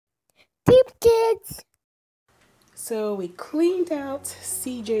Toobkidz. So we cleaned out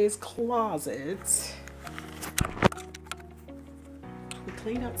CJ's closet.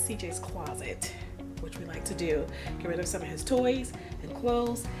 Which we like to do. Get rid of some of his toys and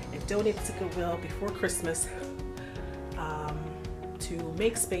clothes and donate it to Goodwill before Christmas to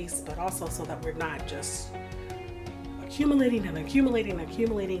make space, but also so that we're not just accumulating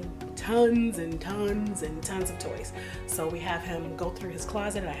tons and tons and tons of toys. So we have him go through his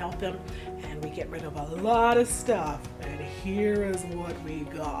closet and I help him and we get rid of a lot of stuff. And here is what we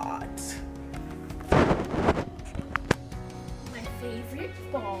got. My favorite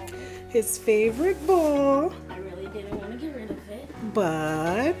ball. His favorite ball. I really didn't want to get rid of it.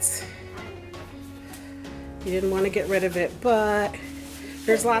 But he didn't want to get rid of it, but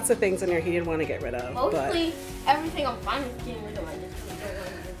there's lots of things in there he didn't want to get rid of. Mostly everything I'm fine with getting rid of. I just don't want to get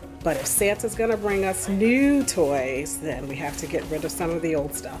rid of. But if Santa's gonna bring us new toys, then we have to get rid of some of the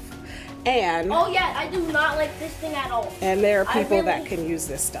old stuff. And oh yeah, I do not like this thing at all. And there are people that can use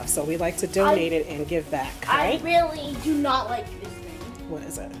this stuff, so we like to donate it and give back. Right? I really do not like this thing. What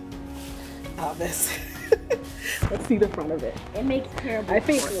is it? Oh, this. Let's see the front of it. It makes terrible. I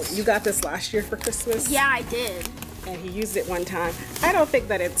think you got this last year for Christmas. Yeah, I did. And he used it one time. I don't think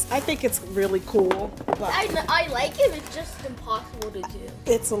that I think it's really cool. But I like it, it's just impossible to do.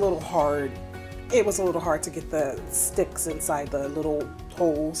 It's a little hard. It was a little hard to get the sticks inside the little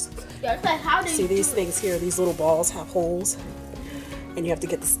holes. Yeah, it's like, how do you see these things here? These little balls have holes. And you have to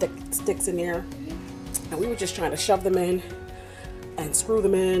get the sticks in there. And we were just trying to shove them in and screw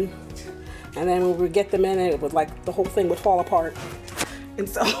them in. And then when we would get them in, it would like, the whole thing would fall apart. And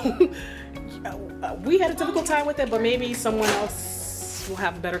so we had a difficult time with it, but maybe someone else will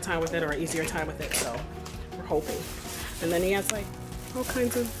have a better time with it or an easier time with it, so we're hoping. And then he has like all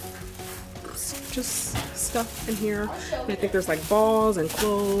kinds of just stuff in here. And I think there's like balls and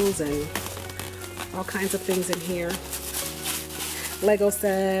clothes and all kinds of things in here. Lego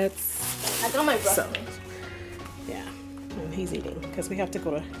sets. I got my breakfast. So, yeah, and he's eating because we have to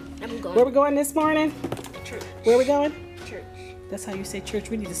go to. I'm going. Where are we going this morning? Church. Where are we going? Church. That's how you say church.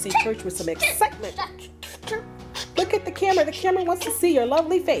 We need to say church with some excitement. Look at the camera. The camera wants to see your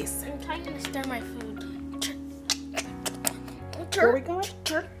lovely face. I'm trying to stir my food. Where are we going?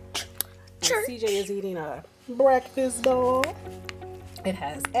 Church. CJ is eating a breakfast bowl. It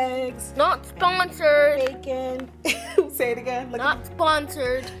has eggs. Not sponsored. Bacon. Say it again. Not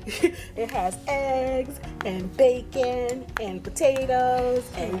sponsored. It has eggs and bacon and potatoes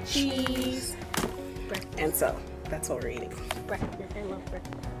and cheese. Breakfast. And so that's what we're eating. Breakfast. I love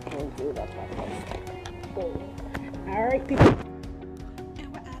breakfast. Oh, dude, that's breakfast. All right, people.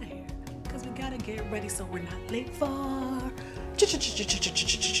 And we're out of here because we gotta get ready so we're not late for church.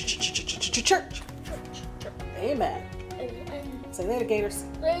 Amen. Say later, Gators.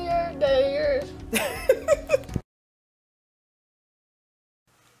 Later, Gators.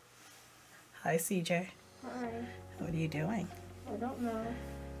 Hi, CJ. Hi. What are you doing? I don't know.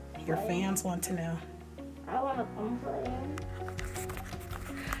 Your fans want to know. I want to come for him.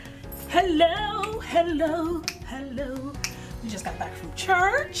 Hello, hello, hello. We just got back from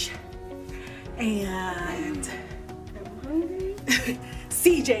church. And I'm hungry.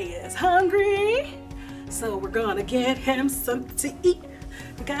 CJ is hungry. So we're gonna get him something to eat.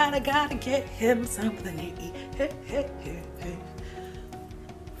 We gotta get him something to eat. Hey, hey, hey, hey.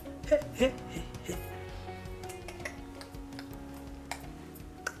 Hey, hey, hey, hey.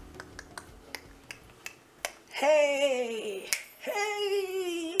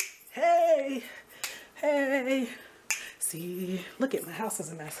 Hey, hey, hey, hey. See, look at my house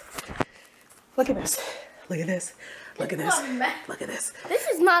is a mess. Look at this. Look at this. Look at this. Look at this. This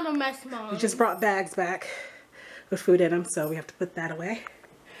is not a mess, Mom. We just brought bags back with food in them, so we have to put that away.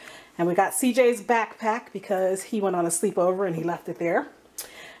 And we got CJ's backpack because he went on a sleepover and he left it there.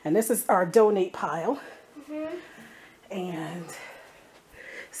 And this is our donate pile. And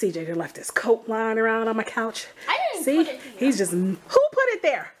CJ just left his coat lying around on my couch. I didn't See? put it here. He's just, who put it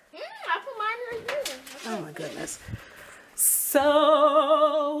there? I put mine right here. Oh my goodness.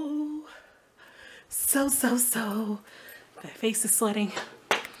 So. My face is sweating.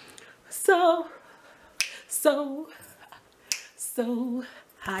 So.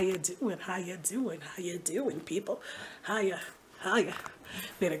 How you doing? How you doing? How you doing, people? How ya? We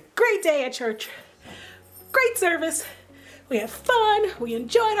had a great day at church. Great service. We had fun. We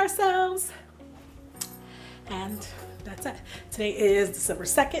enjoyed ourselves. And that's it. Today is December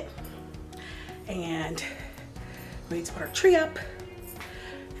 2nd. And we need to put our tree up.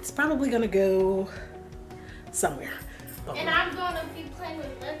 It's probably gonna go somewhere. And I'm gonna be playing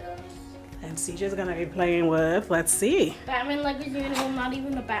with Legos. And CJ's gonna be playing with, let's see. Batman Legos, even though I'm not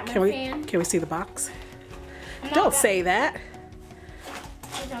even a Batman fan. Can we see the box? Don't say that.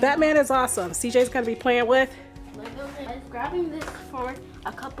 Batman is awesome. CJ's gonna be playing with Legos. I was grabbing this for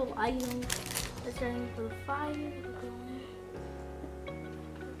a couple items. It's running for the fire.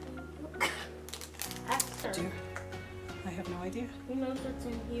 After. I have no idea. Who knows what's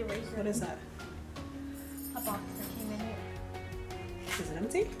in here? What is that? A box that came in it. Is it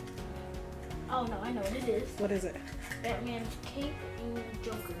empty? Oh no, I know what it is. What is it? Batman's cape and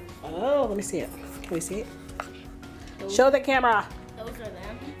Joker. Oh, let me see it. Can we see it? Show the camera. Those are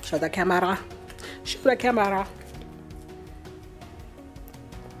them. Show the camera. Show the camera.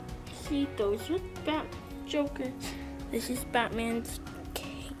 See, those are Joker. This is Batman's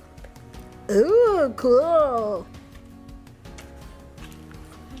cape. Ooh, cool.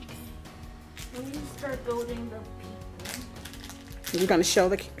 Let me start building the people. You're gonna show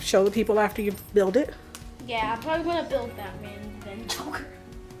the people after you build it? Yeah, I'm probably gonna build Batman then Joker.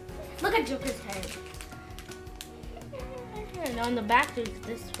 Look at Joker's head. And on the back there's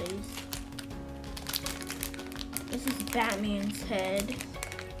this face. This is Batman's head.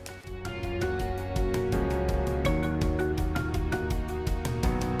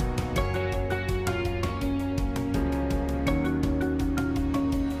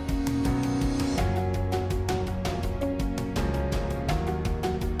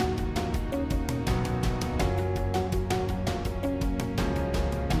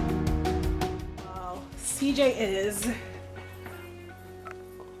 CJ is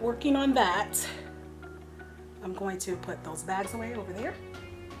working on that. I'm going to put those bags away over there.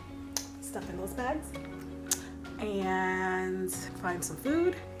 Stuff in those bags. And find some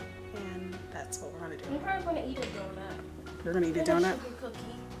food. And that's what we're going to do. I'm probably going to eat a donut. You're going to eat a donut? Sugar cookie.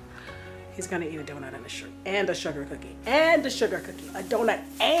 He's going to eat a donut and a sugar cookie. And a sugar cookie. A donut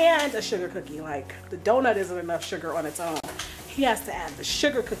and a sugar cookie. Like, the donut isn't enough sugar on its own. He has to add the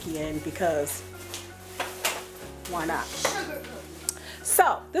sugar cookie in because why not? Sugar cookie.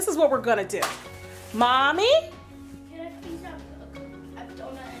 So, this is what we're gonna do. Mommy? Can I please have a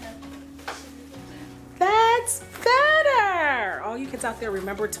donut and a sugar cookie? That's better. All you kids out there,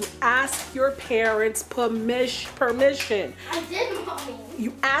 remember to ask your parents permission. I did, Mommy.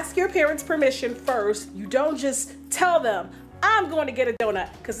 You ask your parents permission first. You don't just tell them, I'm going to get a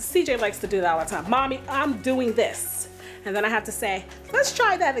donut. Because CJ likes to do that all the time. Mommy, I'm doing this. And then I have to say, let's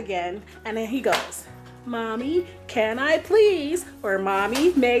try that again. And then he goes, Mommy, can I please? Or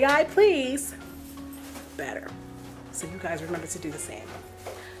Mommy, may I please? Better. So you guys remember to do the same.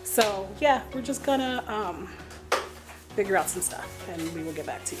 So yeah, we're just gonna figure out some stuff and we will get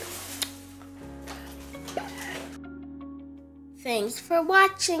back to you. Thanks for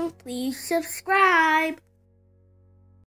watching. Please subscribe.